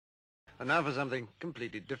And now for something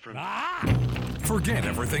completely different. Forget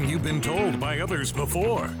everything you've been told by others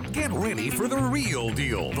before. Get ready for the real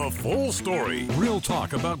deal, the full story. Real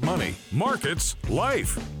talk about money, markets,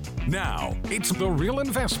 life. Now, it's The Real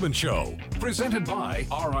Investment Show, presented by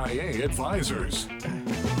RIA Advisors.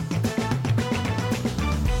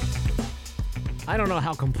 I don't know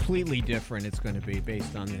how completely different it's going to be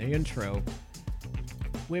based on the intro.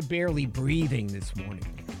 We're barely breathing this morning.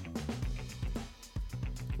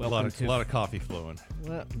 A lot of coffee flowing.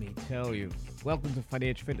 Let me tell you. Welcome to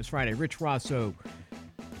Financial Fitness Friday. Rich Rosso.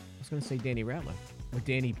 I was going to say Danny Rattler, or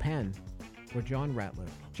Danny Penn, or John Rattler.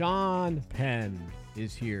 John Penn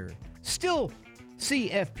is here. Still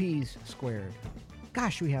CFPs squared.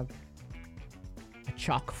 Gosh, we have a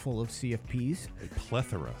chock full of CFPs. A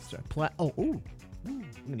plethora. I'm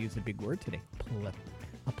going to use a big word today.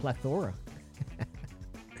 A plethora.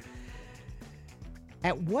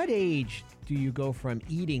 At what age do you go from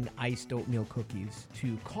eating iced oatmeal cookies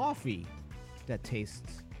to coffee that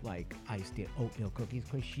tastes like iced oatmeal cookies?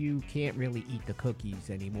 Because you can't really eat the cookies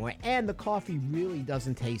anymore. And the coffee really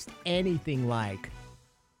doesn't taste anything like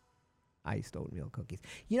iced oatmeal cookies.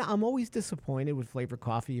 You know, I'm always disappointed with flavored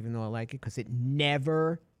coffee, even though I like it, because it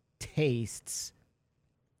never tastes.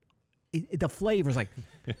 The flavor's like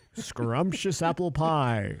scrumptious apple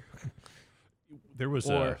pie. There was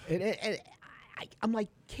I'm like,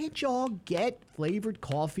 can't y'all get flavored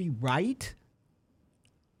coffee right?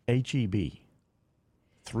 H-E-B.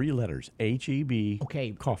 3 letters. H-E-B. Okay.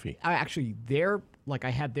 Coffee. Actually, I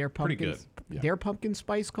had their pumpkin. Their pumpkin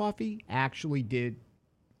spice coffee actually did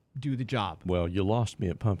do the job. Well, you lost me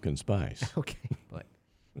at pumpkin spice. Okay,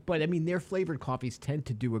 but I mean, their flavored coffees tend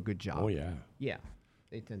to do a good job. Oh, yeah. Yeah,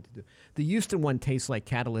 they tend to do. The Houston one tastes like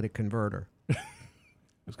catalytic converter.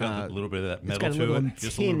 It's got a little bit of that metal got to it.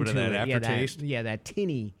 Just a little bit of that aftertaste. Yeah, that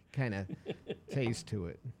tinny kind of taste to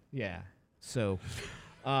it. Yeah. So,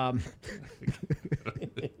 the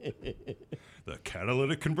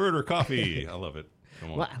catalytic converter coffee. I love it.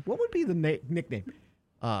 Come on. What would be the nickname?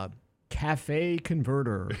 Cafe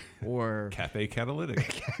converter or Cafe catalytic.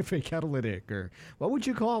 Cafe catalytic, or what would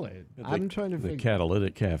you call it? I'm trying to The figure.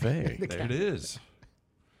 catalytic cafe. There it is.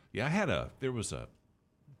 Yeah,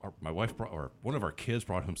 my wife brought, or one of our kids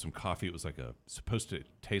brought home some coffee. It was supposed to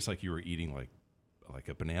taste like you were eating like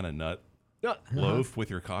a banana nut loaf with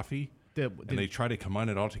your coffee. And they tried to combine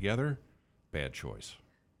it all together. Bad choice.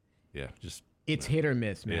 Yeah, it's hit or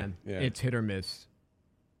miss, man. Yeah. It's hit or miss.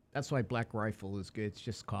 That's why Black Rifle is good. It's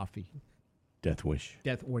just coffee. Death Wish.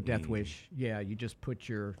 Death Wish. Yeah, you just put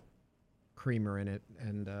your creamer in it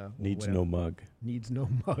and Needs no mug. Needs no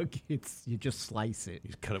mug. You just slice it.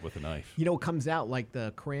 you cut it with a knife. You know, it comes out like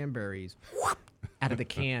the cranberries out of the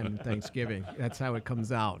can Thanksgiving. That's how it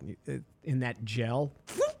comes out. In that gel,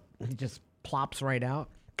 it just plops right out.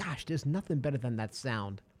 Gosh, there's nothing better than that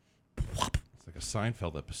sound. It's like a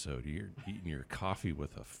Seinfeld episode. You're eating your coffee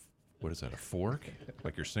with what is that, a fork?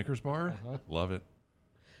 Like your Snickers bar? Uh-huh. Love it.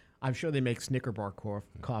 I'm sure they make Snicker bar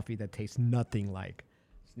coffee that tastes nothing like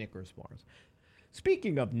Snickers bars.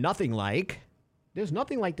 Speaking of nothing like, there's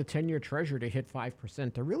nothing like the 10-year Treasury to hit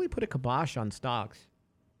 5% to really put a kibosh on stocks.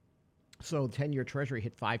 So 10-year Treasury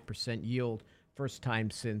hit 5% yield, first time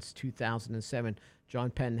since 2007. John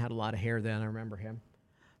Penn had a lot of hair then. I remember him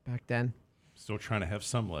back then. Still trying to have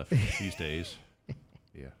some left these days.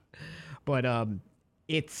 Yeah. But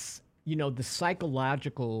it's, the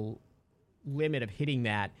psychological limit of hitting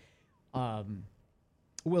that,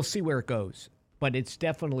 we'll see where it goes. But it's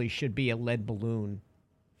definitely should be a lead balloon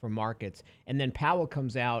for markets. And then Powell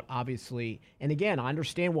comes out, obviously. And again, I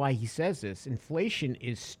understand why he says this. Inflation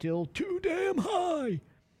is still too damn high.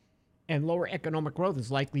 And lower economic growth is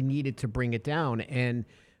likely needed to bring it down. And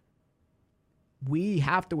we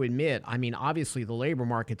have to admit, I mean, obviously the labor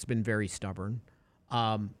market's been very stubborn.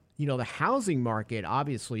 The housing market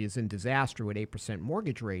obviously is in disaster with 8%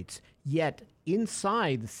 mortgage rates. Yet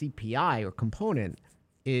inside the CPI or component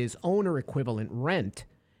is owner equivalent rent.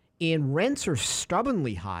 And rents are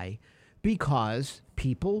stubbornly high because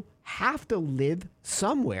people have to live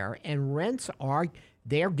somewhere, and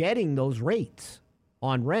they're getting those rates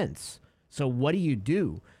on rents. So what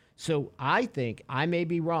do? So I think, I may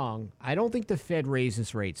be wrong, I don't think the Fed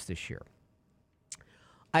raises rates this year.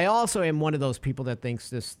 I also am one of those people that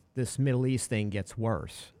thinks this Middle East thing gets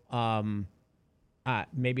worse.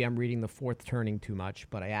 Maybe I'm reading The Fourth Turning too much,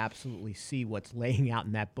 but I absolutely see what's laying out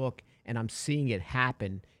in that book, and I'm seeing it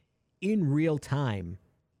happen in real time.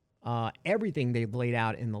 Everything they've laid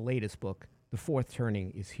out in the latest book, The Fourth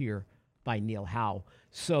Turning, is here by Neil Howe.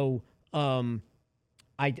 So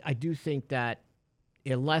I do think that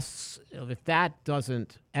if that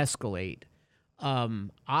doesn't escalate,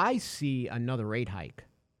 I see another rate hike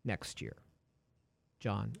next year,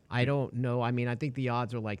 John. I don't know. I mean, I think the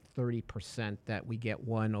odds are like 30% that we get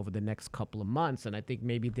one over the next couple of months. And I think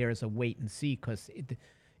maybe there's a wait and see because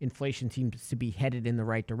inflation seems to be headed in the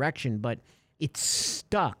right direction. But it's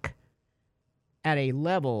stuck at a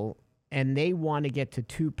level, and they want to get to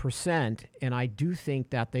 2%. And I do think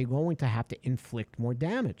that they're going to have to inflict more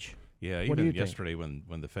damage. Yeah, What do you even think? yesterday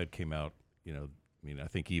when the Fed came out, I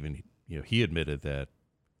think even he admitted that.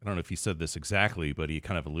 I don't know if he said this exactly, but he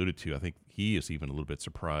kind of alluded to. I think he is even a little bit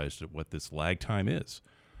surprised at what this lag time is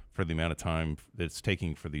for the amount of time that it's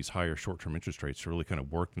taking for these higher short-term interest rates to really kind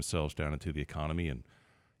of work themselves down into the economy and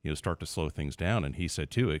start to slow things down. And he said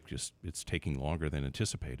too, it's taking longer than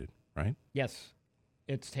anticipated, right? Yes,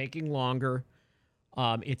 it's taking longer.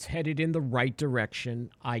 It's headed in the right direction.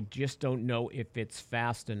 I just don't know if it's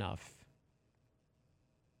fast enough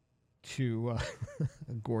to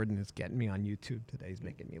Gordon is getting me on YouTube today. He's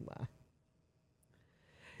making me laugh.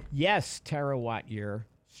 Yes, terawatt year.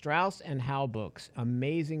 Strauss and Howe books.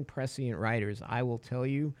 Amazing prescient writers. I will tell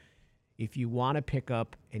you, if you want to pick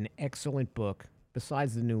up an excellent book,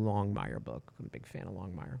 besides the new Longmire book, I'm a big fan of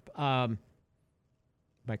Longmire,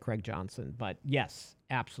 by Craig Johnson. But yes,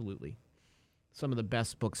 absolutely. Some of the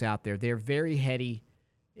best books out there. They're very heady.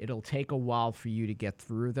 It'll take a while for you to get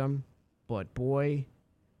through them. But boy,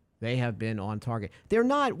 they have been on target. They're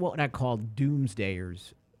not what I call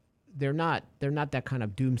doomsdayers. They're not that kind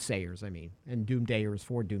of doomsayers, and doomsdayers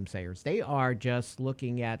for doomsayers. They are just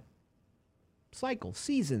looking at cycles,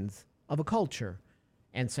 seasons of a culture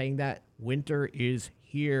and saying that winter is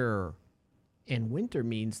here. And winter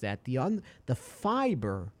means that the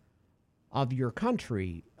fiber of your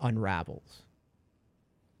country unravels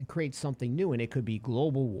and creates something new, and it could be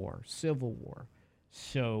global war, civil war.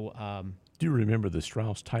 So, Do you remember the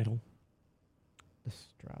Strauss title? the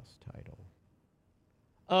Strauss title.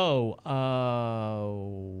 Oh,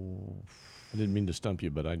 I didn't mean to stump you,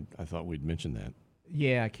 but I thought we'd mention that.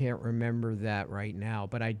 yeah, I can't remember that right now,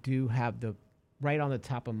 but I do have the right on the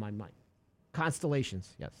top of my mind.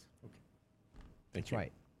 Constellations, yes. Thank That's you.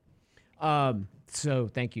 right. So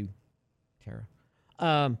thank you,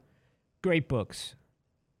 Tara. Great books.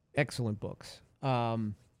 Excellent books.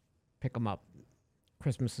 Pick them up.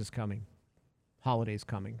 Christmas is coming. Holidays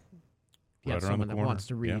coming. If you have Right around someone the that corner. wants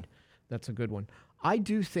to read, Yeah. that's a good one. I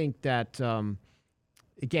do think that,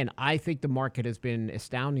 again, I think the market has been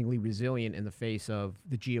astoundingly resilient in the face of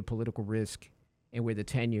the geopolitical risk and where the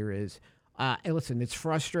 10-year is. And listen, it's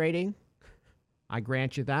frustrating. I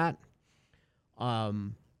grant you that.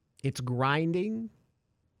 It's grinding,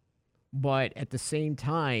 but at the same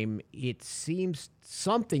time, it seems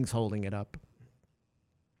something's holding it up.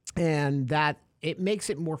 And that it makes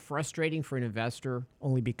it more frustrating for an investor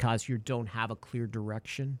only because you don't have a clear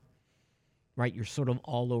direction, right? You're sort of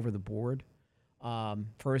all over the board.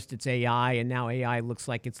 First it's AI, and now AI looks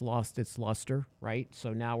like it's lost its luster, right?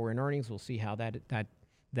 So now we're in earnings. We'll see how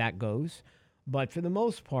that goes. But for the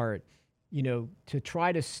most part, to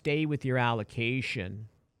try to stay with your allocation,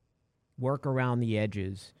 work around the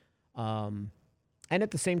edges, and at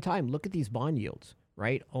the same time, look at these bond yields,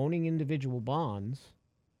 right? Owning individual bonds.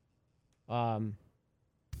 Yeah,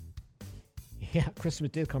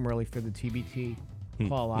 Christmas did come early for the TBT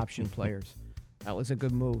call option players. That was a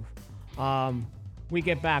good move. We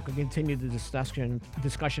get back, we continue the discussion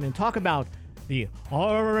and talk about the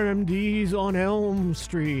RMDs on Elm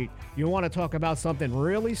Street. You want to talk about something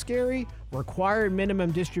really scary? Required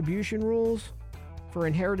minimum distribution rules for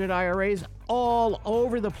inherited IRAs all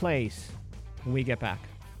over the place. When we get back,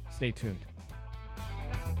 stay tuned.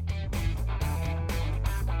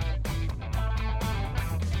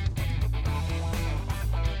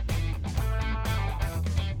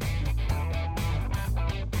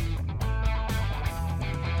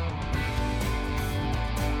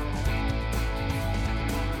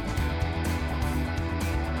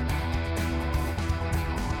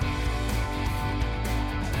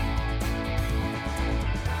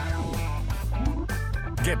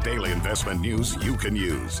 Get daily investment news you can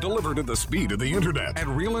use, delivered at the speed of the internet at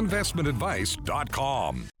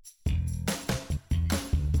realinvestmentadvice.com.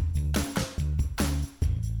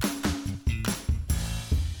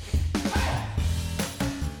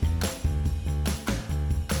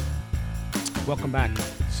 Welcome back.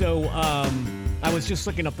 So I was just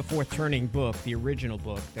looking up the Fourth Turning book, the original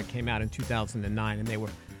book that came out in 2009, and they were,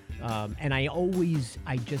 and I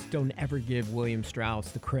just don't ever give William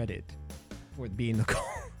Strauss the credit for being the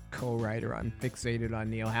co-writer. I'm fixated on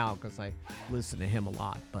Neil Howe because I listen to him a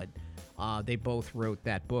lot, but they both wrote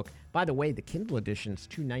that book. By the way, the Kindle edition's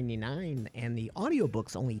 $2.99 and the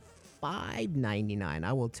audiobook's only $5.99.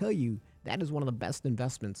 I will tell you, that is one of the best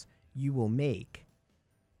investments you will make.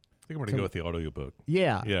 I think I'm going to go with the audiobook.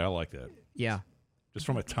 Yeah. Yeah, I like that. Yeah. Just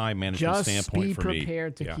from a time management Just standpoint be for me.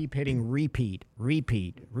 prepared to keep hitting repeat.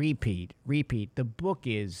 The book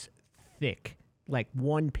is thick, like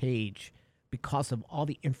one page, because of all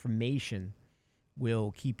the information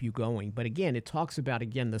will keep you going. But again, it talks about,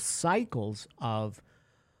 the cycles of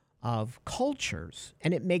cultures,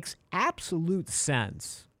 and it makes absolute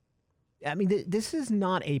sense. I mean, this is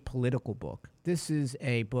not a political book. This is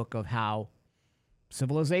a book of how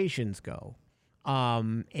civilizations go.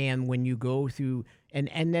 And when you go through,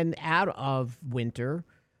 and then out of winter,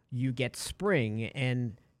 you get spring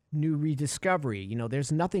and new rediscovery. You know,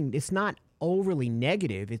 there's nothing, it's not overly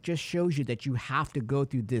negative. It just shows you that you have to go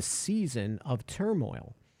through this season of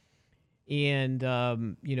turmoil. And,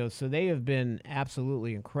 so they have been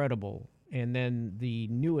absolutely incredible. And then the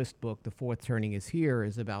newest book, The Fourth Turning Is Here,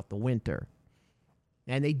 is about the winter.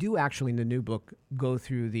 And they do actually, in the new book, go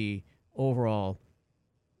through the overall,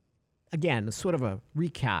 again, sort of a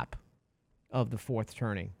recap of the fourth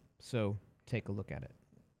turning. So take a look at it.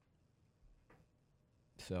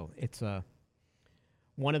 So it's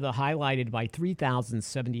one of the highlighted by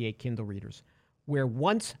 3,078 Kindle readers, where we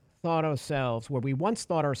once thought ourselves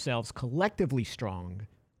collectively strong,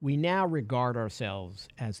 we now regard ourselves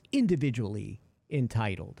as individually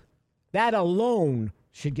entitled. That alone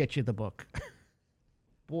should get you the book.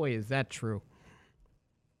 Boy, is that true.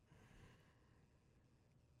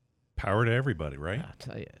 Power to everybody, right? I'll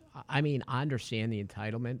tell you. I mean, I understand the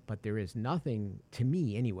entitlement, but there is nothing, to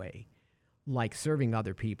me anyway, like serving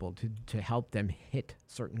other people to help them hit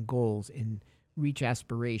certain goals and reach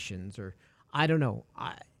aspirations. Or I don't know.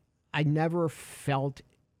 I never felt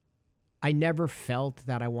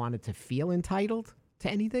that I wanted to feel entitled to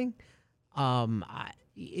anything. To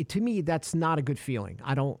me, that's not a good feeling.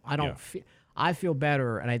 I don't feel. I feel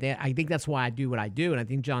better, and I think that's why I do what I do, and I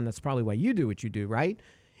think, John, that's probably why you do what you do, right?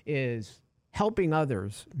 Is helping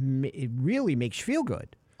others. It really makes you feel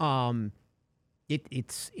good.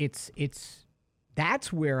 It's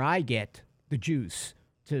that's where I get the juice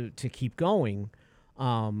to keep going.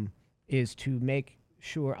 Is to make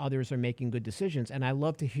sure others are making good decisions, and I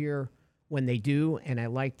love to hear when they do, and I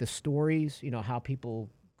like the stories. You know, how people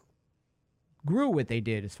grew what they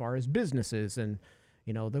did as far as businesses, and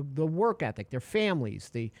the work ethic, their families,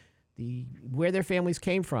 the where their families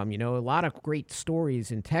came from. You know, a lot of great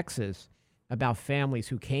stories in Texas about families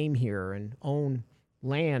who came here and owned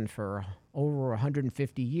land for over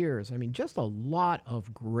 150 years. I mean, just a lot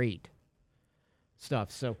of great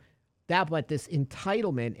stuff. So but this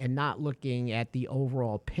entitlement and not looking at the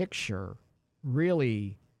overall picture,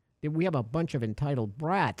 really, we have a bunch of entitled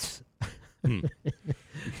brats. I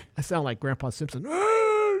sound like Grandpa Simpson.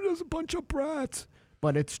 There's a bunch of brats.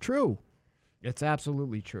 But it's true. It's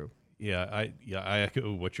absolutely true. Yeah, I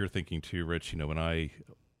echo what you're thinking too, Rich. You know, when I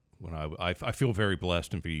feel very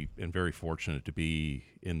blessed and very fortunate to be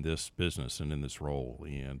in this business and in this role.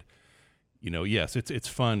 And yes, it's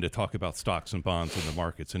fun to talk about stocks and bonds and the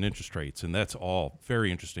markets and interest rates, and that's all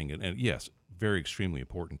very interesting and yes, very extremely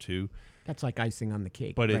important too. That's like icing on the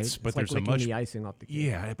cake. But right? it's like there's a much the icing off the cake.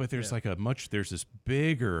 Yeah, but there's there's this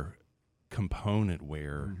bigger component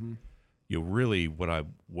where. Mm-hmm. Really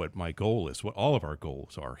what my goal is, what all of our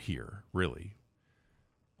goals are here, really,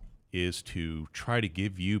 is to try to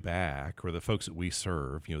give you back, or the folks that we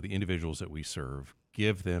serve, the individuals that we serve,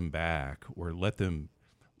 give them back, or let them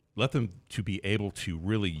to be able to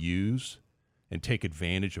really use and take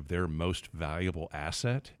advantage of their most valuable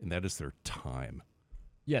asset, and that is their time.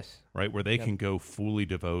 Yes. Right, where they can go fully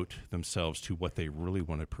devote themselves to what they really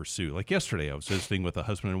want to pursue. Like yesterday, I was visiting with a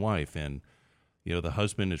husband and wife, and the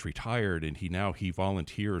husband is retired, and he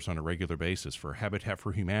volunteers on a regular basis for Habitat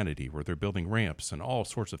for Humanity, where they're building ramps and all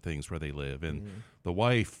sorts of things where they live. And the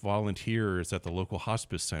wife volunteers at the local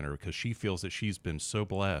hospice center because she feels that she's been so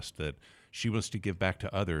blessed that she wants to give back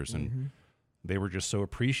to others. And they were just so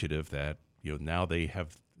appreciative that, now they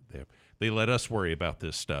let us worry about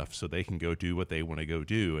this stuff so they can go do what they want to go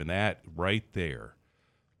do. And that right there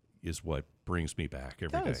is what brings me back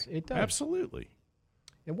every day. It does. Absolutely.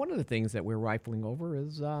 And one of the things that we're rifling over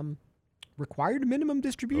is required minimum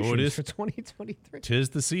distributions for 2023. 'Tis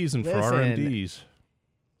the season for RMDs.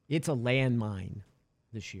 It's a landmine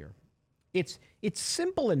this year. It's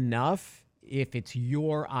simple enough if it's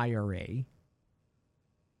your IRA,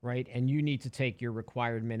 right? And you need to take your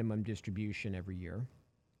required minimum distribution every year.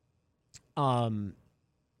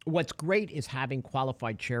 What's great is having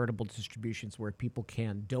qualified charitable distributions where people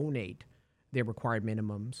can donate their required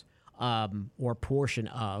minimums. Or portion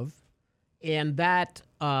of, and that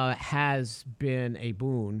has been a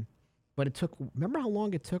boon. But remember how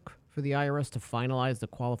long it took for the IRS to finalize the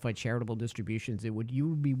qualified charitable distributions. You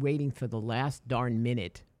would be waiting for the last darn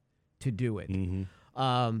minute to do it.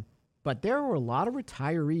 But there are a lot of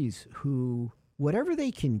retirees who, whatever they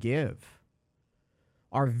can give,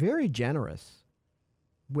 are very generous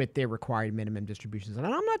with their required minimum distributions. And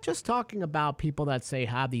I'm not just talking about people that say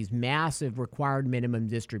have these massive required minimum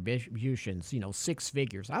distributions, 6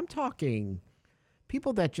 figures. I'm talking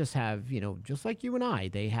people that just have, just like you and I,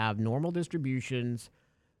 they have normal distributions.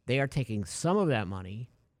 They are taking some of that money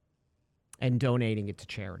and donating it to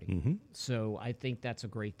charity. So I think that's a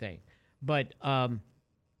great thing. But the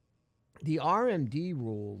RMD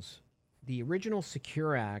rules, the original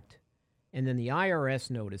Secure Act, and then the IRS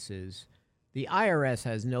notices, the IRS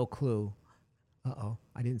has no clue. Uh-oh,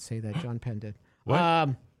 I didn't say that. John Penn did. What?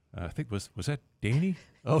 I think was that Danny?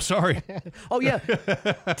 Oh, sorry. Oh, yeah.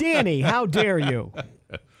 Danny, how dare you?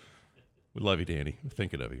 We love you, Danny. We're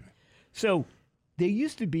thinking of you. So there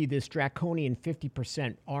used to be this draconian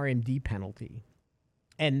 50% RMD penalty.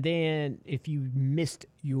 And then if you missed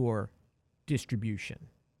your distribution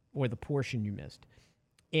or the portion you missed,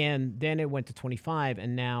 and then it went to 25,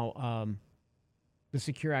 and now the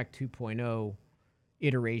Secure Act 2.0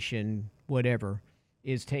 iteration, whatever,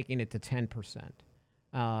 is taking it to 10%.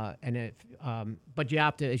 And if, but you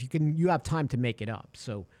have to, you have time to make it up.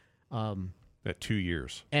 So, that 2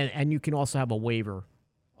 years, and you can also have a waiver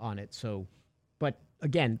on it. So, but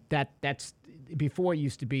again, that's before it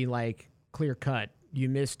used to be like clear cut. You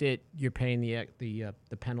missed it, you're paying the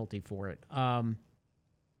penalty for it.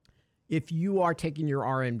 If you are taking your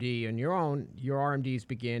RMD on your own, your RMDs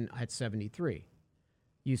begin at 73.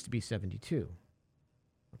 Used to be 72.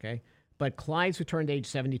 Okay? But clients who turned age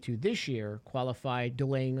 72 this year qualify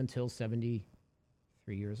delaying until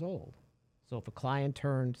 73 years old. So if a client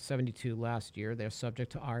turned 72 last year, they're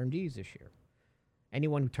subject to RMDs this year.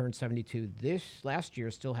 Anyone who turned 72 last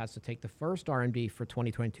year still has to take the first RMD for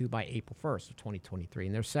 2022 by April 1st of 2023,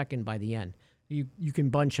 and they're second by the end. You can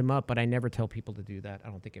bunch them up, but I never tell people to do that. I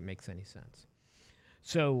don't think it makes any sense.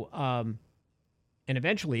 So, and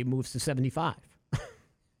eventually it moves to 75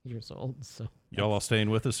 years old. So y'all all staying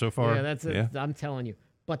with us so far? Yeah, that's it. Yeah. I'm telling you.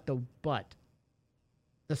 But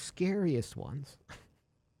the scariest ones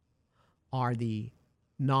are the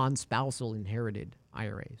non-spousal inherited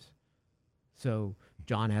IRAs. So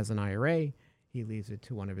John has an IRA. He leaves it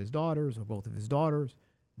to one of his daughters or both of his daughters.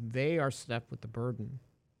 They are stuck with the burden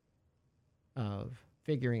of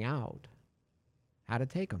figuring out how to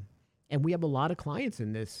take them. And we have a lot of clients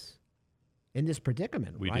in this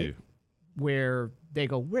predicament, we right? do. Where they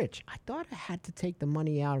go, Rich, I thought I had to take the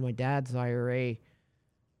money out of my dad's IRA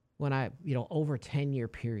when over a 10-year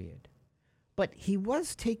period. But he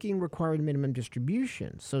was taking required minimum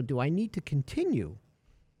distributions. So do I need to continue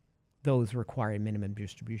those required minimum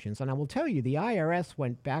distributions? And I will tell you, the IRS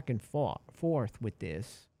went back and forth with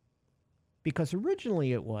this because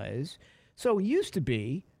originally it was, so it used to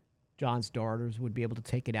be John's daughters would be able to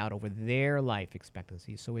take it out over their life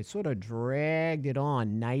expectancy. So it sort of dragged it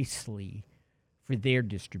on nicely for their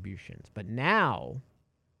distributions. But now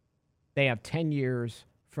they have 10 years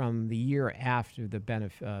from the year after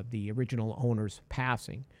the original owner's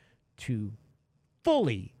passing to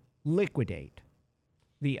fully liquidate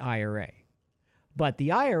the IRA. But the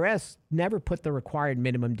IRS never put the required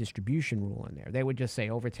minimum distribution rule in there. They would just say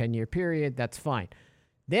over a 10-year period, that's fine.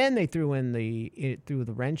 Then they threw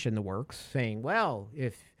the wrench in the works, saying, well,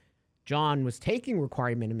 if John was taking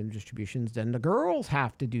required minimum distributions, then the girls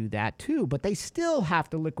have to do that too, but they still have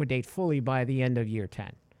to liquidate fully by the end of year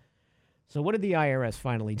 10. So what did the IRS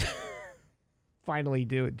finally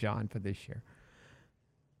do, John, for this year?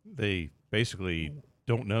 They basically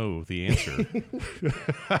don't know the answer.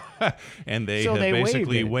 And they have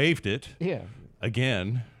basically waived it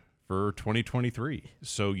again for 2023.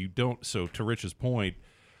 So to Rich's point,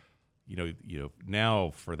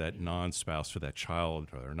 now for that non-spouse, for that child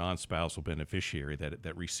or non-spousal beneficiary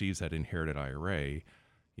that receives that inherited IRA,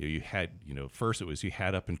 you had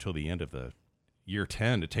up until the end of the year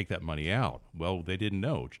 10 to take that money out. Well, they didn't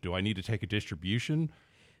know. Do I need to take a distribution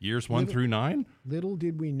years 1 through 9? Little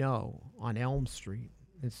did we know on Elm Street,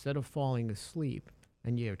 instead of falling asleep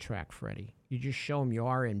and you track Freddie, you just show him your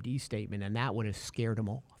RMD statement, and that would have scared him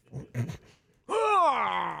off.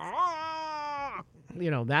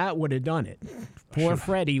 That would have done it. Poor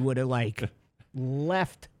Freddie would have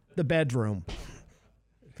left the bedroom.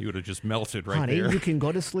 He would have just melted right Honey, there. you can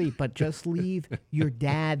go to sleep, but just leave your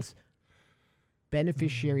dad's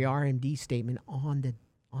beneficiary RMD statement on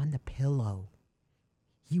the pillow.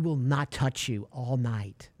 He will not touch you all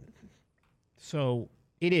night. So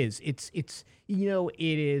it is. It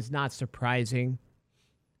is not surprising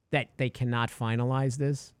that they cannot finalize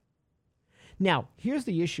this Now, here's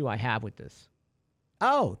the issue I have with this.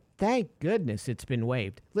 Oh, thank goodness it's been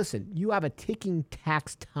waived. Listen, you have a ticking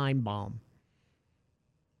tax time bomb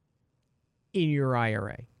in your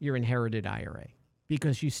IRA, your inherited IRA,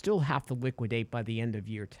 because you still have to liquidate by the end of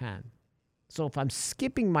year 10. So if I'm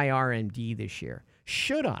skipping my RMD this year,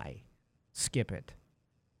 should I skip it?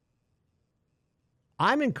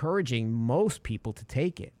 I'm encouraging most people to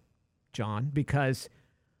take it, John, because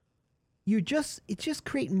it's just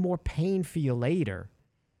creating more pain for you later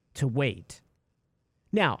to wait.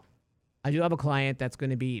 Now, I do have a client that's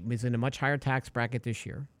is in a much higher tax bracket this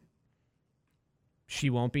year. She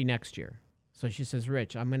won't be next year. So she says,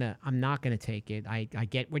 Rich, I'm not gonna take it. I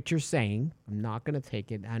get what you're saying. I'm not gonna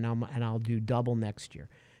take it, and I'll do double next year.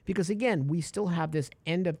 Because again, we still have this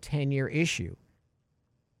end of 10-year issue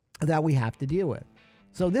that we have to deal with.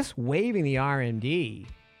 So this waiving the RMD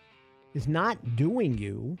is not doing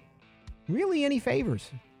you really any favors.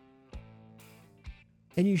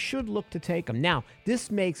 And you should look to take them. Now,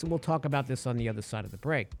 this makes, and we'll talk about this on the other side of the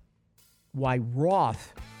break, why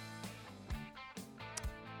Roth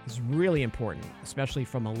is really important, especially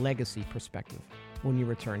from a legacy perspective, when you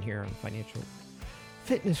return here on Financial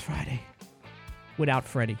Fitness Friday. Without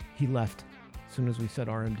Freddie, he left. As soon as we said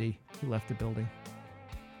RMD, he left the building.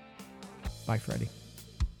 Bye, Freddie.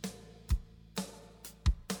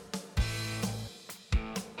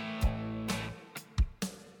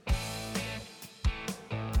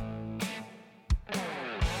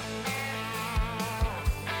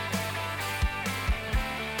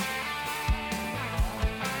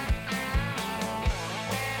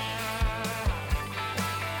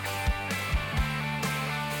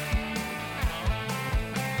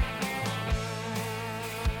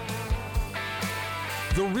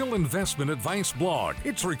 The Real Investment Advice blog.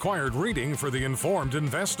 It's required reading for the informed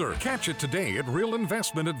investor. Catch it today at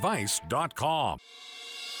realinvestmentadvice.com.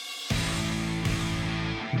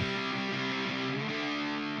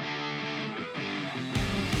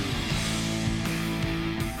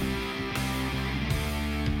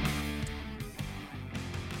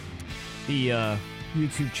 The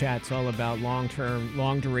YouTube chat's all about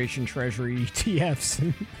long duration treasury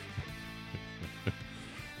ETFs.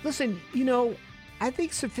 Listen, I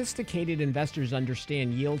think sophisticated investors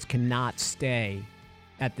understand yields cannot stay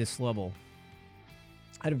at this level.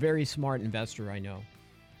 I had a very smart investor I know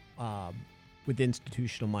with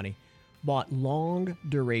institutional money, bought long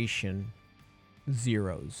duration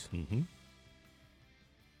zeros. Mm-hmm.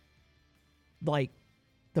 Like,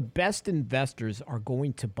 the best investors are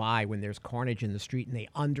going to buy when there's carnage in the street and they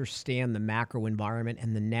understand the macro environment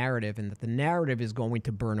and the narrative, and that the narrative is going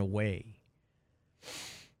to burn away.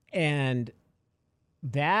 And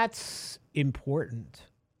that's important.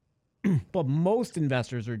 But most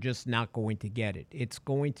investors are just not going to get it. It's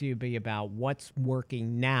going to be about what's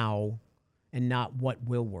working now and not what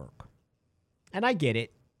will work. And I get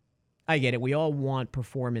it. We all want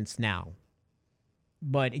performance now.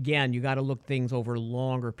 But again, you got to look things over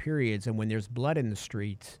longer periods. And when there's blood in the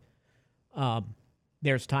streets,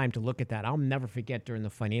 there's time to look at that. I'll never forget during the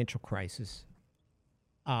financial crisis,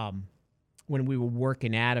 when we were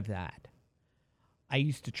working out of that, I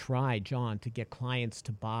used to try, John, to get clients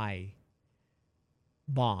to buy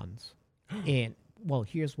bonds. And, well,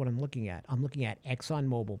 here's what I'm looking at. I'm looking at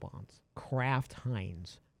ExxonMobil bonds, Kraft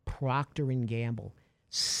Heinz, Procter & Gamble,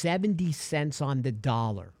 70 cents on the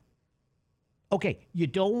dollar. Okay, you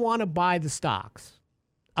don't want to buy the stocks.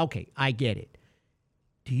 Okay, I get it.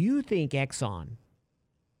 Do you think Exxon,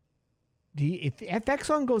 if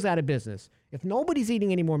Exxon goes out of business, if nobody's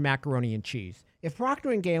eating any more macaroni and cheese, if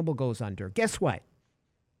Procter & Gamble goes under, guess what?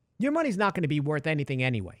 Your money's not going to be worth anything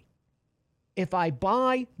anyway. If I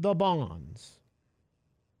buy the bonds,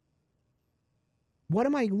 what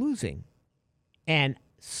am I losing? And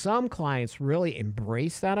some clients really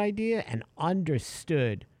embraced that idea and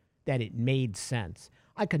understood that it made sense.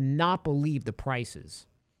 I could not believe the prices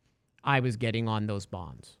I was getting on those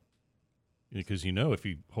bonds. Because if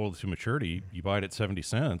you hold it to maturity, you buy it at 70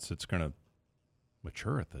 cents, it's going to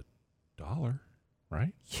mature at the dollar,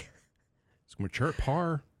 right? Yeah. It's going to mature at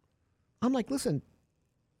par. I'm like, listen,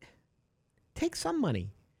 take some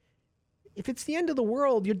money. If it's the end of the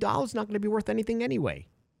world, your dollar's not going to be worth anything anyway.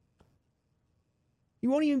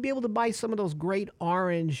 You won't even be able to buy some of those great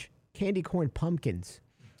orange candy corn pumpkins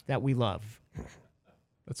that we love.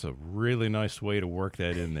 That's a really nice way to work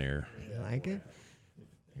that in there. You like it?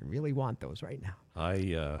 I really want those right now.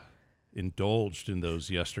 I indulged in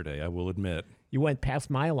those yesterday, I will admit. You went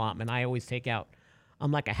past my allotment. I always take out.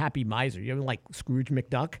 I'm like a happy miser. You're like Scrooge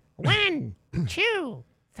McDuck. 1, 2,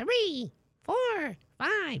 3, 4, 5.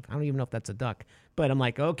 I don't even know if that's a duck. But I'm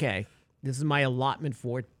like, okay, this is my allotment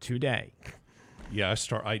for today. Yeah,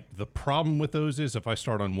 the problem with those is if I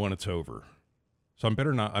start on one, it's over. So I'm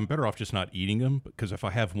better off just not eating them, because if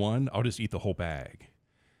I have one, I'll just eat the whole bag.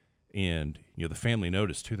 And the family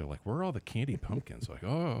noticed too. They're like, "Where are all the candied pumpkins?" Like,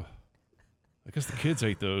 oh, I guess the kids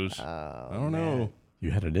ate those. I don't know.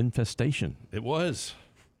 You had an infestation. It was.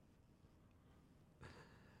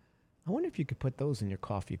 I wonder if you could put those in your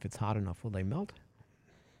coffee if it's hot enough. Will they melt?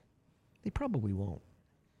 They probably won't.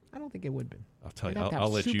 I don't think it would be. I'll tell you. I'll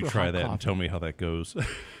let you try that and tell me how that goes.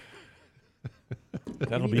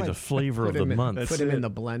 That'll be the flavor of the month. Put them in the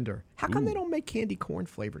blender. How come they don't make candy corn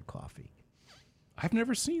flavored coffee? I've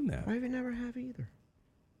never seen that. I never have either.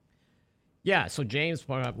 Yeah, so James,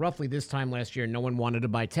 roughly this time last year, no one wanted to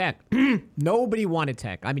buy tech. Nobody wanted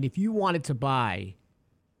tech. I mean, if you wanted to buy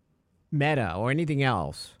Meta or anything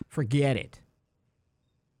else, forget it.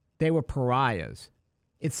 They were pariahs.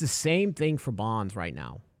 It's the same thing for bonds right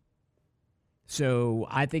now. So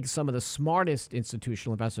I think some of the smartest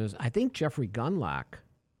institutional investors, I think Jeffrey Gundlach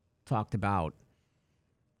talked about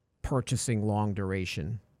purchasing long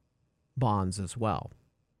duration bonds as well.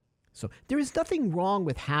 So there is nothing wrong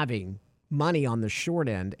with having money on the short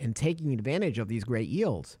end and taking advantage of these great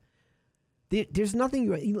yields. There's nothing.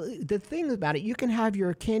 The thing about it, you can have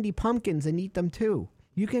your candy pumpkins and eat them too.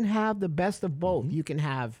 You can have the best of both. You can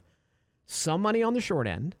have some money on the short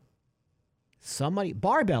end, some money,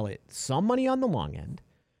 barbell it, some money on the long end,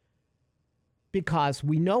 because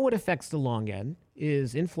we know what affects the long end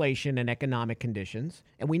is inflation and economic conditions,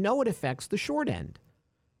 and we know what affects the short end.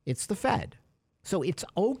 It's the Fed. So it's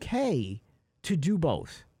okay to do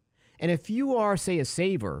both. And if you are, say, a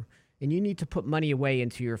saver and you need to put money away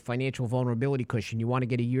into your financial vulnerability cushion, you want to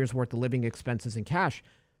get a year's worth of living expenses in cash,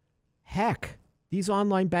 heck, these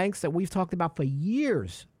online banks that we've talked about for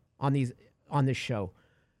years on this show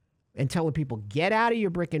and telling people, get out of your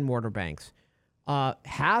brick and mortar banks,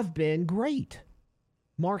 have been great.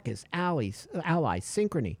 Marcus, Allies,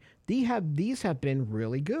 Synchrony, these have been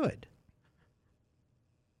really good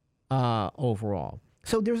overall.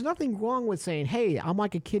 So there's nothing wrong with saying, hey, I'm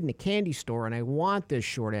like a kid in a candy store and I want this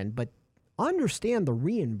short end, but understand the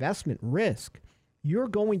reinvestment risk you're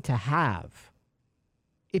going to have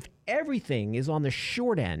if everything is on the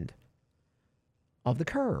short end of the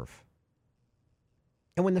curve.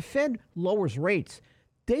 And when the Fed lowers rates,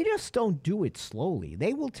 they just don't do it slowly.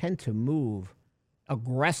 They will tend to move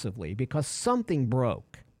aggressively because something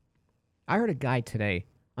broke. I heard a guy today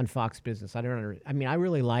on Fox Business. I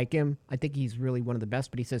really like him. I think he's really one of the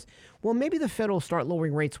best. But he says, well, maybe the Fed will start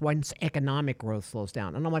lowering rates once economic growth slows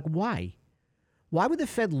down. And I'm like, why? Why would the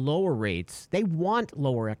Fed lower rates? They want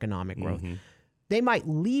lower economic growth. Mm-hmm. They might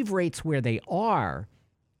leave rates where they are,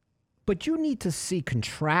 but you need to see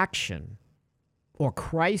contraction or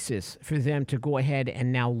crisis for them to go ahead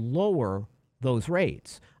and now lower those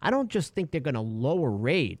rates. I don't just think they're going to lower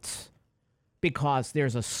rates because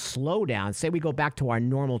there's a slowdown. Say we go back to our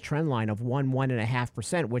normal trend line of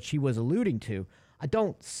 1.5%, which he was alluding to. I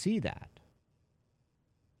don't see that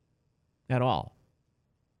at all.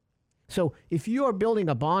 So if you are building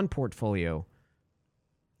a bond portfolio,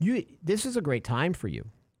 this is a great time for you.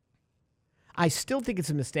 I still think it's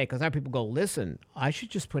a mistake because other people go, listen, I should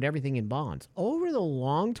just put everything in bonds. Over the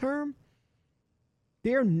long term,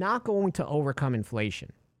 they're not going to overcome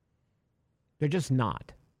inflation. They're just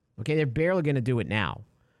not. Okay, they're barely going to do it now.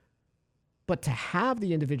 But to have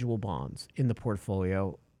the individual bonds in the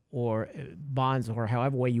portfolio or bonds or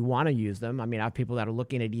however way you want to use them, I have people that are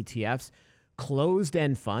looking at ETFs,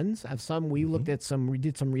 closed-end funds. We did some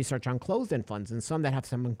research on closed-end funds and some that have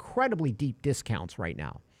some incredibly deep discounts right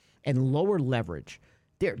now and lower leverage.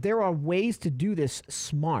 There are ways to do this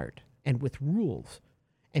smart and with rules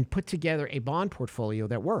and put together a bond portfolio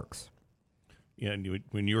that works. Yeah, and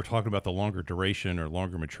when you were talking about the longer duration or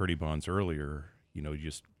longer maturity bonds earlier, you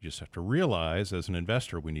just have to realize as an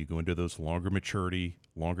investor when you go into those longer maturity,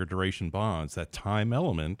 longer duration bonds, that time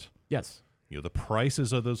element. Yes. The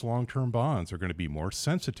prices of those long-term bonds are going to be more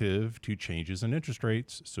sensitive to changes in interest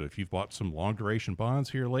rates. So if you've bought some long duration bonds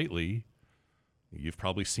here lately, you've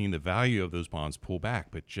probably seen the value of those bonds pull back.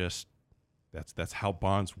 But just that's how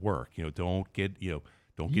bonds work. Don't get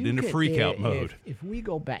into freak out mode. If we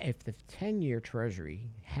go back, if the 10-year Treasury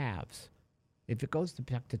halves, if it goes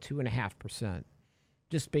back to 2.5%,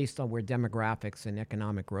 just based on where demographics and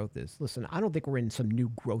economic growth is, listen, I don't think we're in some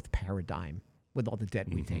new growth paradigm with all the debt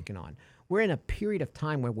we've taken on. We're in a period of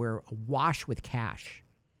time where we're awash with cash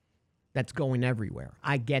that's going everywhere.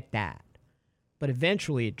 I get that. But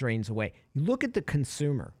eventually it drains away. You look at the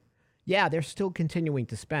consumer. Yeah, they're still continuing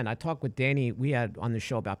to spend. I talked with Danny, we had on the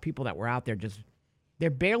show about people that were out there just They're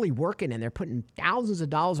barely working, and they're putting thousands of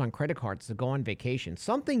dollars on credit cards to go on vacation.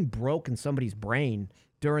 Something broke in somebody's brain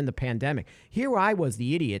during the pandemic. Here I was,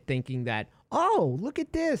 the idiot, thinking that, oh, look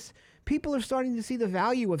at this. People are starting to see the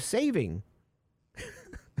value of saving.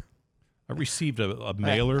 I received a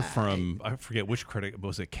mailer from, I forget which credit,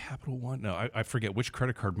 was it Capital One? No, I forget which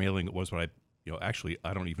credit card mailing it was, but actually,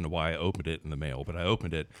 I don't even know why I opened it in the mail, but I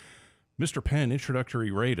opened it. Mr. Penn,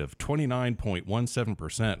 introductory rate of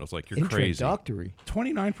 29.17%. I was like, you're crazy. Introductory.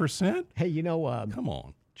 29%? Hey, you know, come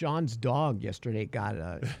on. John's dog yesterday got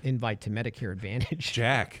an invite to Medicare Advantage.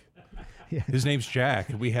 Jack. Yeah. His name's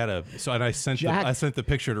Jack. We had and I sent the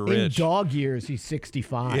picture to Rich. In dog years, he's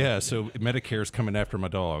 65. Yeah, so Medicare's coming after my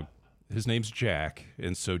dog. His name's Jack,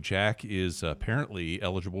 and so Jack is apparently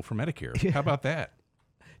eligible for Medicare. Yeah. How about that?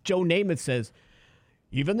 Joe Namath says,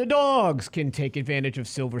 even the dogs can take advantage of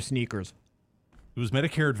silver sneakers. It was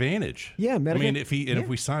Medicare Advantage. Yeah, Medicare. I mean, if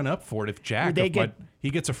we sign up for it, if Jack, he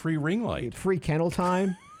gets a free ring light. Free kennel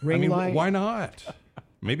time, ring light. Why not?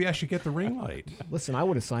 Maybe I should get the ring light. Listen, I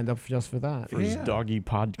would have signed up just for that. For his doggy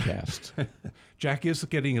podcast. Jack is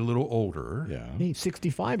getting a little older. Yeah. He's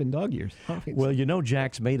 65 in dog years. Well, you know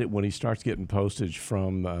Jack's made it when he starts getting postage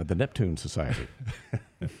from the Neptune Society.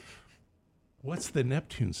 What's the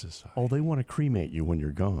Neptune Society? Oh, they want to cremate you when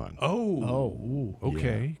you're gone. Oh.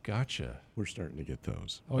 Okay. Yeah. Gotcha. We're starting to get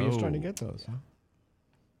those. Oh, you're starting to get those, huh?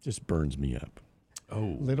 Just burns me up.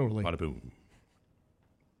 Oh. Literally. Bada boom.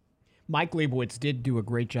 Mike Leibowitz did do a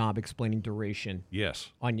great job explaining duration. Yes.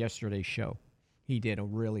 On yesterday's show. He did a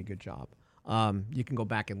really good job. You can go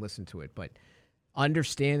back and listen to it, but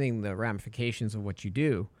understanding the ramifications of what you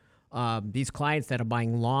do, these clients that are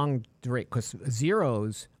buying long duration, because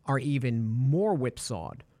zeros are even more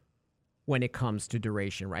whipsawed when it comes to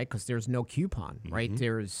duration, right? Because there's no coupon, right?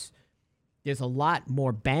 There's a lot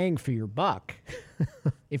more bang for your buck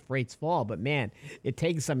if rates fall. But man, it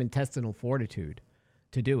takes some intestinal fortitude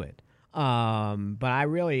to do it. But I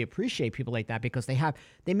really appreciate people like that because they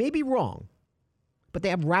may be wrong, but they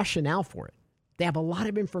have rationale for it. They have a lot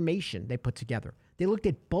of information they put together. They looked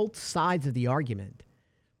at both sides of the argument,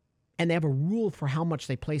 and they have a rule for how much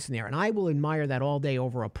they place in there. And I will admire that all day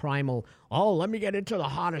over a primal, let me get into the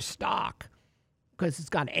hottest stock because it's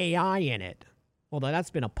got AI in it. Although that's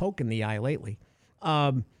been a poke in the eye lately.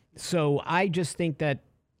 So I just think that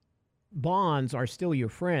bonds are still your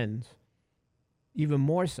friends, even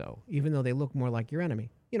more so, even though they look more like your enemy,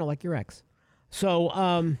 like your ex. So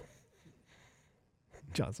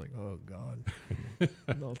John's like, oh, God.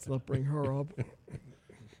 No, let's not bring her up.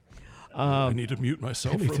 I need to mute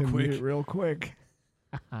myself real quick.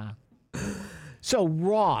 So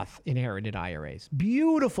Roth inherited IRAs.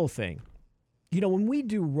 Beautiful thing. When we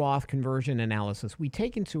do Roth conversion analysis, we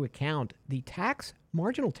take into account the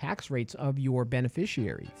marginal tax rates of your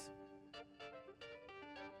beneficiaries.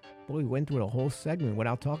 Boy, we went through a whole segment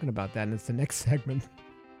without talking about that, and it's the next segment.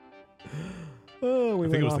 I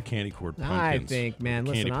think it was the candy corn pumpkins. I think, man,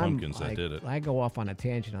 listen, candy pumpkins that did it. I go off on a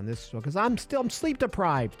tangent on this because I'm sleep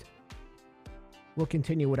deprived. We'll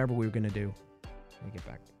continue whatever we were going to do. Let me get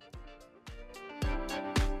back.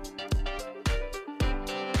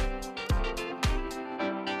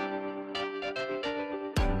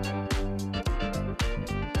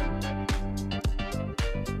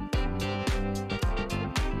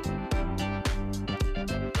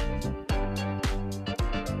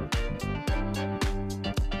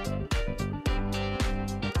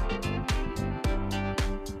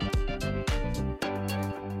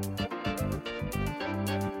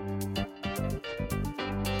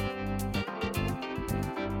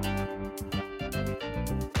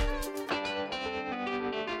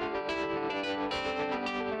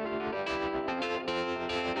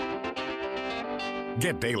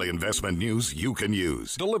 Get daily investment news you can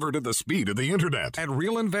use, delivered at the speed of the internet at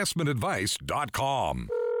realinvestmentadvice.com.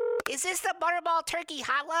 Is this the Butterball Turkey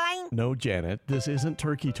Hotline? No, Janet, this isn't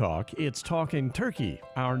Turkey Talk. It's Talking Turkey.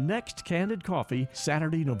 Our next Candid Coffee,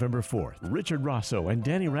 Saturday, November 4th. Richard Rosso and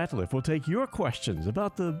Danny Ratliff will take your questions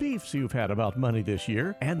about the beefs you've had about money this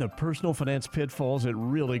year and the personal finance pitfalls that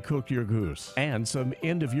really cook your goose, and some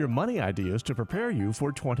end-of-year money ideas to prepare you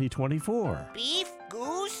for 2024. Beef?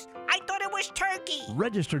 Goose? I thought it was turkey.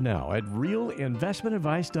 Register now at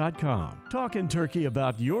realinvestmentadvice.com. Talking turkey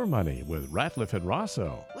about your money with Ratliff and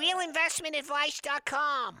Rosso.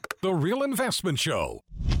 Realinvestmentadvice.com. The Real Investment Show.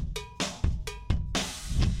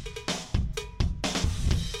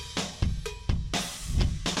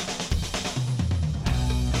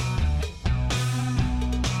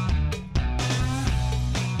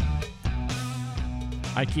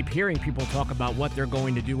 I keep hearing people talk about what they're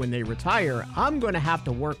going to do when they retire. I'm going to have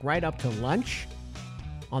to work right up to lunch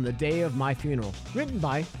on the day of my funeral. Written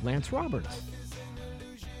by Lance Roberts.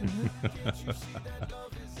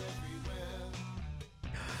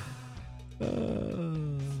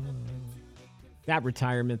 That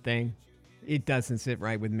retirement thing, it doesn't sit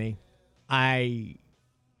right with me. Yeah,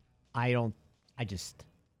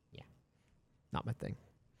 not my thing.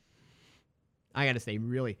 I got to say,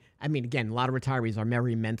 really, I mean, again, a lot of retirees are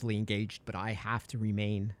very mentally engaged, but I have to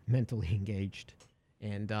remain mentally engaged.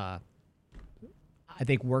 And I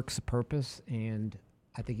think work's a purpose, and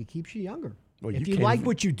I think it keeps you younger. Well, if you like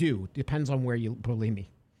what you do, depends on where you, believe me.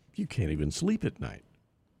 You can't even sleep at night.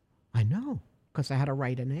 I know, because I had to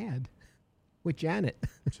write an ad with Janet.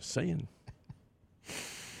 Just saying.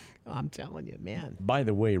 I'm telling you, man. By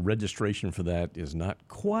the way, registration for that is not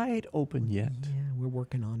quite open yet. Yeah, we're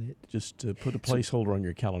working on it. Just put a placeholder on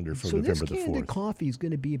your calendar for November the 4th. So this candid coffee is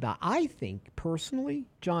going to be about, I think, personally,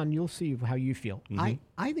 John, you'll see how you feel. I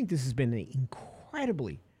think this has been an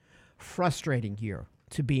incredibly frustrating year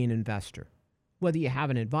to be an investor. Whether you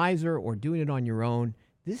have an advisor or doing it on your own,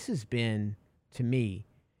 this has been, to me,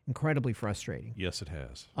 incredibly frustrating. Yes, it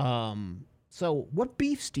has. So what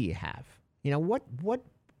beefs do you have? You know, what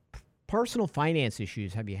personal finance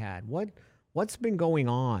issues have you had? What's been going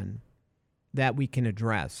on that we can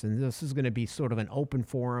address? And this is going to be sort of an open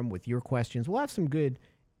forum with your questions. We'll have some good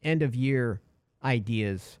end-of-year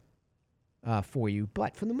ideas for you.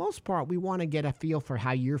 But for the most part, we want to get a feel for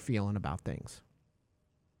how you're feeling about things.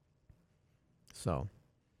 So,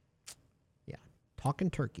 yeah, talking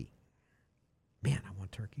turkey. Man, I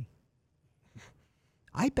want turkey.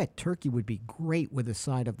 I bet turkey would be great with a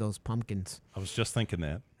side of those pumpkins. I was just thinking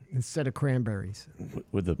that. Instead of cranberries.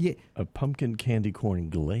 With a pumpkin candy corn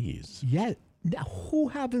glaze. Yeah. Now, who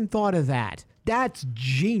haven't thought of that? That's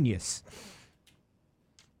genius.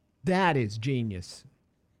 That is genius.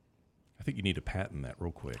 I think you need to patent that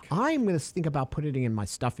real quick. I'm going to think about putting it in my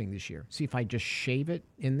stuffing this year. See if I just shave it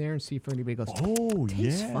in there and see if anybody goes, oh,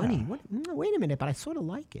 tastes yeah. funny. What? No, wait a minute, but I sort of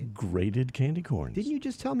like it. Grated candy corns. Didn't you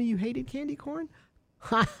just tell me you hated candy corn?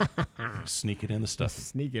 Sneak it in the stuffing.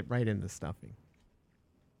 Sneak it right in the stuffing.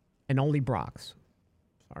 And only Brock's.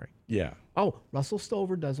 Sorry. Yeah. Oh, Russell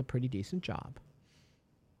Stover does a pretty decent job.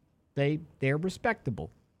 They're respectable.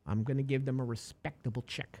 I'm going to give them a respectable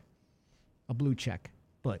check. A blue check.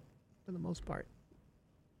 But for the most part.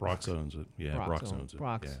 Brock's owns it. Yeah, Brock's owns it.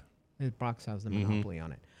 Brock's. Yeah. Brock's has the monopoly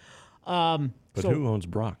on it. But who owns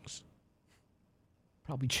Brock's?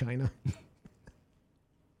 Probably China.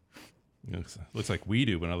 Looks like we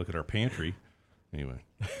do when I look at our pantry. Anyway,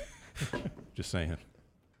 just saying.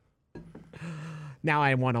 Now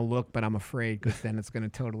I want to look, but I'm afraid because then it's going to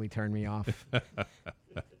totally turn me off.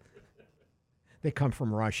 They come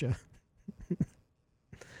from Russia.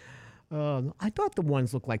 I thought the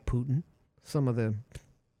ones looked like Putin. Some of the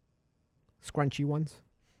scrunchy ones.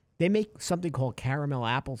 They make something called caramel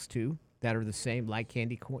apples too that are the same like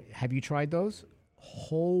candy corn. Have you tried those?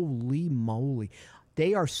 Holy moly.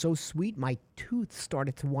 They are so sweet, my tooth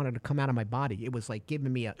started to want to come out of my body. It was like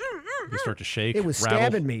giving me a... You start to shake, It was rattle.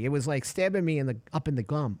 stabbing me. It was like stabbing me up in the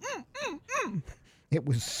gum. It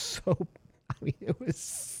was so... it was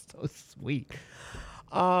so sweet.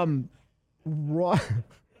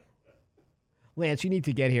 Lance, you need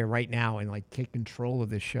to get here right now and like take control of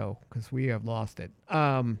this show because we have lost it.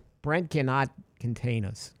 Brent cannot contain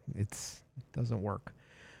us. It doesn't work.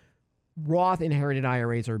 Roth inherited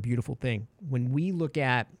IRAs are a beautiful thing. When we look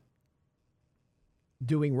at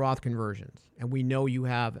doing Roth conversions, and we know you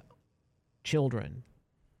have children,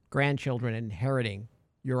 grandchildren inheriting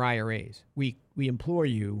your IRAs, we implore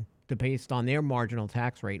you to, based on their marginal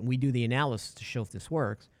tax rate, and we do the analysis to show if this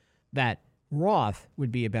works, that Roth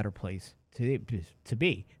would be a better place to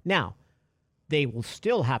be. Now, they will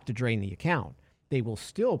still have to drain the account. They will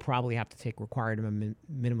still probably have to take required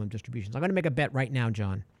minimum distributions. I'm going to make a bet right now,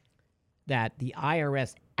 John, that the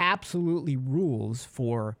IRS absolutely rules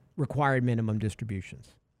for required minimum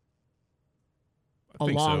distributions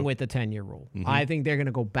along with the 10-year rule. Mm-hmm. I think they're going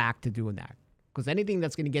to go back to doing that because anything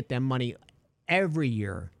that's going to get them money every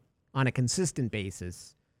year on a consistent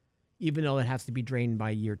basis, even though it has to be drained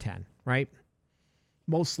by year 10, right?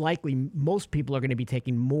 Most likely, most people are going to be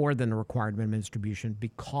taking more than the required minimum distribution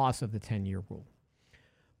because of the 10-year rule.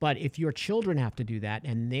 But if your children have to do that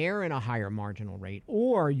and they're in a higher marginal rate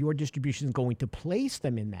or your distribution is going to place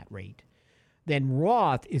them in that rate, then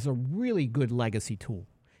Roth is a really good legacy tool.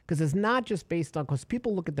 Because it's not just based on, because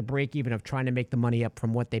people look at the break even of trying to make the money up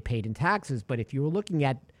from what they paid in taxes. But if you're looking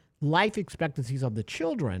at life expectancies of the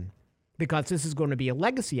children, because this is going to be a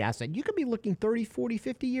legacy asset, you could be looking 30, 40,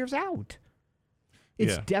 50 years out.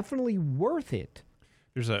 It's definitely worth it.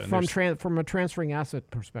 from a transferring asset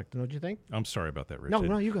perspective, don't you think? I'm sorry about that, Richard.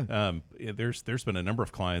 No, you go. There's been a number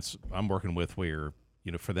of clients I'm working with where,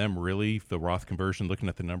 for them, really, the Roth conversion, looking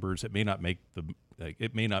at the numbers, it may not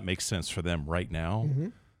make sense for them right now,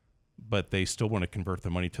 but they still want to convert the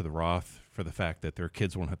money to the Roth for the fact that their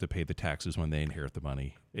kids won't have to pay the taxes when they inherit the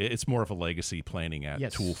money. It's more of a legacy planning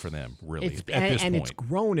tool for them, really, at this point. It's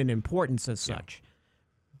grown in importance as such,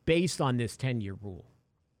 based on this 10-year rule.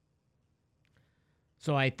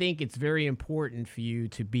 So I think it's very important for you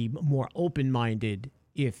to be more open-minded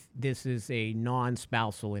if this is a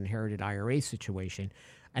non-spousal inherited IRA situation.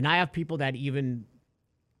 And I have people that even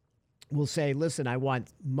will say, listen, I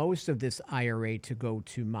want most of this IRA to go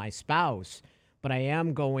to my spouse, but I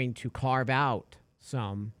am going to carve out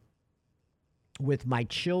some with my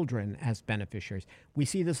children as beneficiaries. We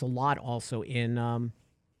see this a lot also in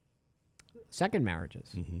second marriages.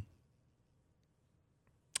 Mm-hmm.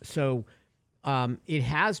 So it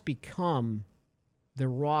has become the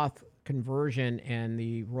Roth conversion and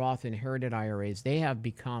the Roth inherited IRAs, they have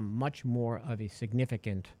become much more of a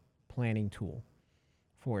significant planning tool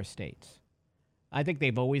for estates. I think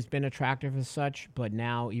they've always been attractive as such, but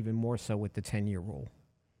now even more so with the 10-year rule.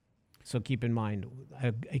 So keep in mind,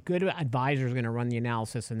 a good advisor is going to run the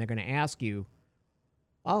analysis, and they're going to ask you,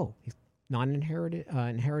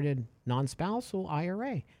 inherited non-spousal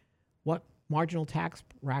IRA, what marginal tax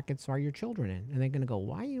brackets are your children in? And they're going to go,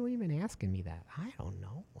 why are you even asking me that? I don't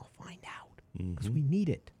know. We'll find out because we need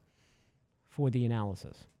it for the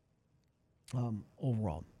analysis.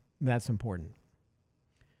 Overall, that's important.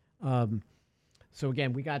 So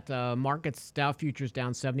again, we got markets, Dow futures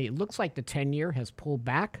down 70. It looks like the 10-year has pulled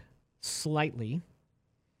back slightly.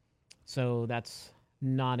 So that's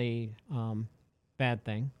not a bad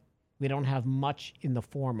thing. We don't have much in the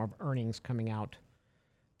form of earnings coming out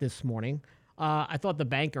this morning. I thought the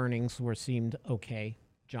bank earnings seemed okay,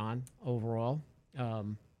 John, overall.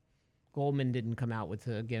 Goldman didn't come out with,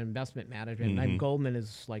 again, investment management. Mm-hmm. Goldman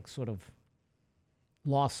is like sort of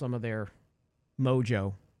lost some of their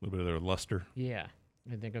mojo. A little bit of their luster. Yeah.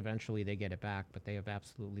 I think eventually they get it back, but they have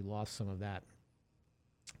absolutely lost some of that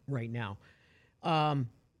right now.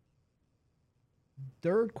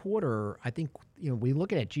 Third quarter, I think, we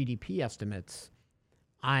look at GDP estimates.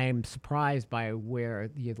 I'm surprised by where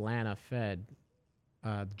the Atlanta Fed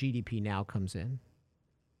GDP now comes in,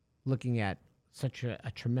 looking at such a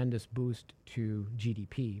tremendous boost to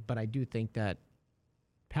GDP. But I do think that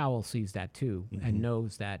Powell sees that too and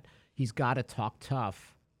knows that he's got to talk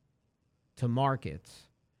tough to markets.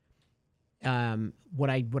 What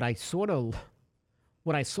I sort of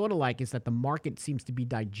like is that the market seems to be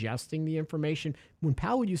digesting the information. When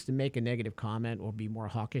Powell used to make a negative comment or be more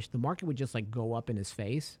hawkish, the market would just go up in his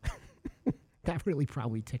face. That really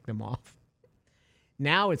probably ticked them off.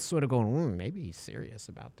 Now it's sort of going, maybe he's serious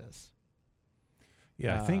about this.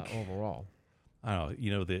 Yeah, I think overall, I don't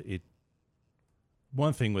know.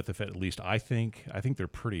 One thing with the Fed, at least I think they're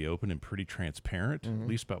pretty open and pretty transparent, at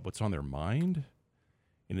least about what's on their mind.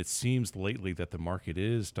 And it seems lately that the market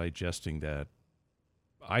is digesting that,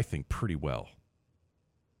 I think, pretty well.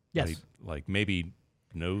 Yes. Like maybe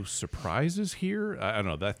no surprises here. I don't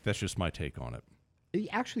know. That's just my take on it.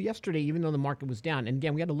 Actually, yesterday, even though the market was down, and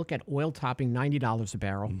again, we had to look at oil topping $90 a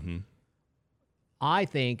barrel. Mm-hmm. I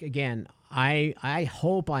think, again, I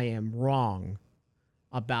hope I am wrong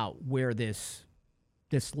about where this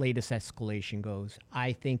latest escalation goes.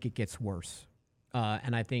 I think it gets worse.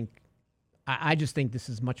 And I just think this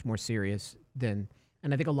is much more serious and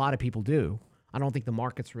I think a lot of people do. I don't think the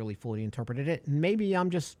market's really fully interpreted it. And maybe I'm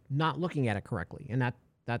just not looking at it correctly.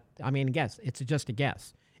 And guess, it's just a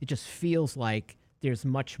guess. It just feels like there's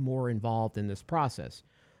much more involved in this process.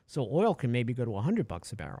 So oil can maybe go to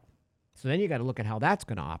 $100 a barrel. So then you got to look at how that's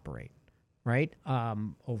going to operate, right?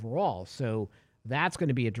 Overall. So that's going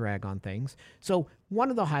to be a drag on things. So one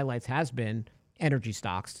of the highlights has been energy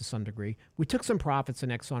stocks to some degree. We took some profits in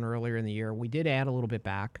Exxon earlier in the year. We did add a little bit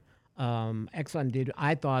back.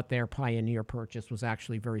 I thought their Pioneer purchase was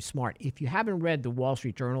actually very smart. If you haven't read the Wall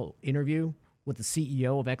Street Journal interview with the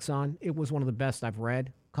CEO of Exxon, it was one of the best I've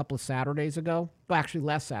read a couple of Saturdays ago. Well, actually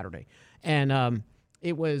last Saturday. And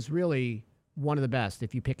it was really one of the best.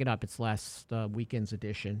 If you pick it up, it's last weekend's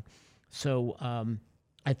edition. So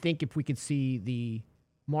I think if we could see the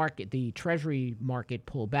Treasury market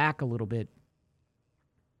pull back a little bit,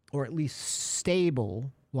 or at least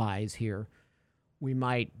stabilize here, we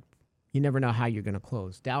might, you never know how you're going to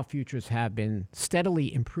close. Dow futures have been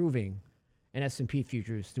steadily improving and S&P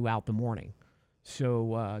futures throughout the morning.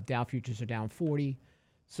 So Dow futures are down 40.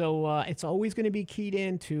 So it's always going to be keyed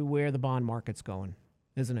into where the bond market's going.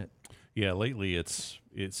 isn't it? Yeah, lately it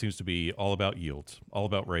seems to be all about yields, all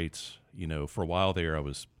about rates. For a while there, I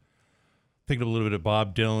was thinking a little bit of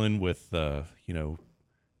Bob Dylan with the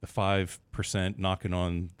 5% knocking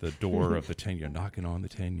on the door of the 10-year, knocking on the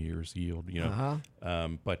 10 years yield.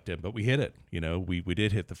 But we hit it. We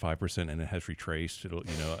did hit the 5%, and it has retraced.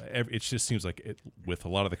 It just seems like with a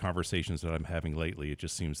lot of the conversations that I'm having lately, it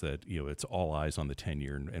just seems that it's all eyes on the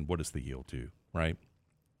 10-year, and what does the yield do, right?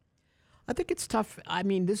 I think it's tough. I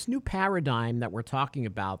mean, this new paradigm that we're talking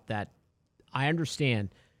about, that I understand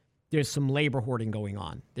there's some labor hoarding going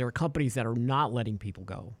on. There are companies that are not letting people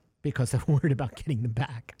go because they're worried about getting them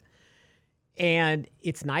back. And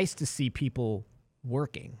it's nice to see people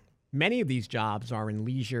working. Many of these jobs are in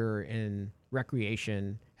leisure and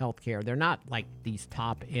recreation, healthcare. They're not like these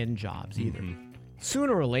top-end jobs either. Mm-hmm.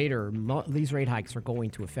 Sooner or later, these rate hikes are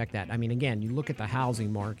going to affect that. I mean, again, you look at the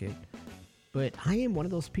housing market. But I am one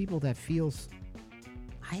of those people that feels,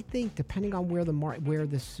 I think, depending on where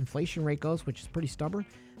this inflation rate goes, which is pretty stubborn,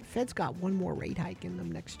 the Fed's got one more rate hike in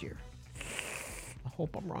them next year. I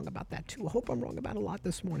hope I'm wrong about that, too. I hope I'm wrong about a lot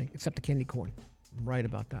this morning, except the candy corn. I'm right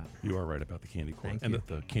about that. You are right about the candy corn and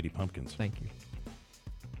the candy pumpkins. Thank you.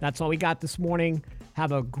 That's all we got this morning.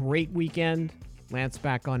 Have a great weekend. Lance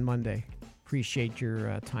back on Monday. Appreciate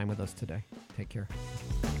your time with us today. Take care.